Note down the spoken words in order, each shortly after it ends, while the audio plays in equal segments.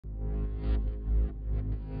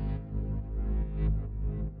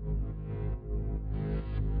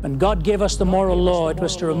When God gave us the moral law, it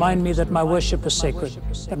was to remind me that my worship was sacred,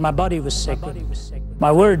 that my body was sacred,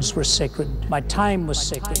 my words were sacred, my time was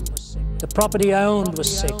sacred, the property I owned was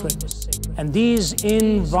sacred. And these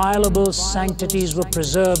inviolable sanctities were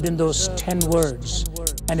preserved in those 10 words.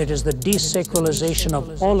 And it is the desacralization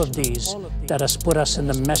of all of these that has put us in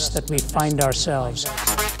the mess that we find ourselves.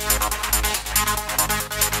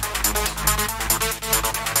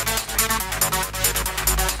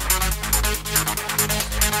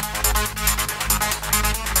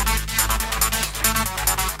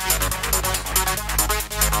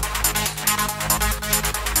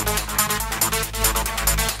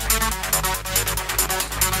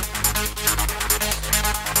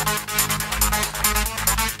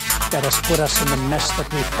 That has put us in the mess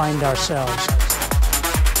that we find ourselves.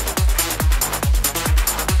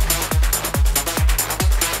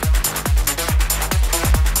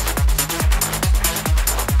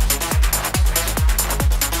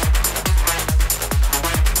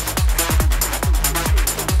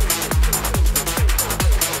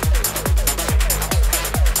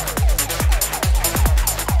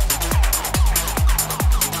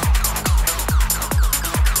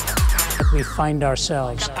 We find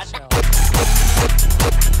ourselves.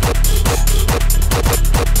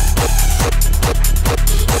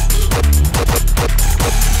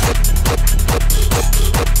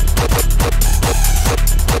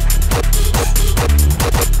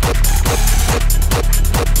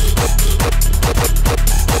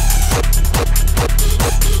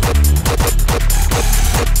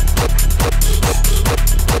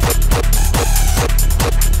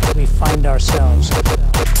 We find ourselves.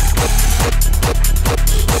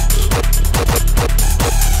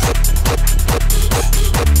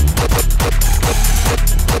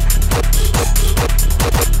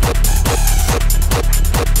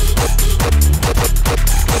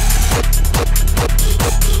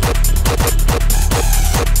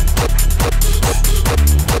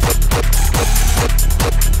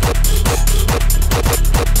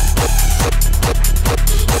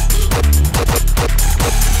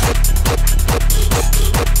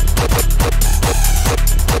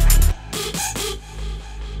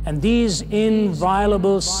 And these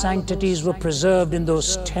inviolable sanctities were preserved in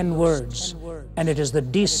those 10 words. And it is the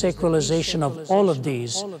desacralization of all of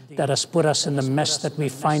these that has put us in the mess that we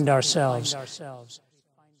find ourselves.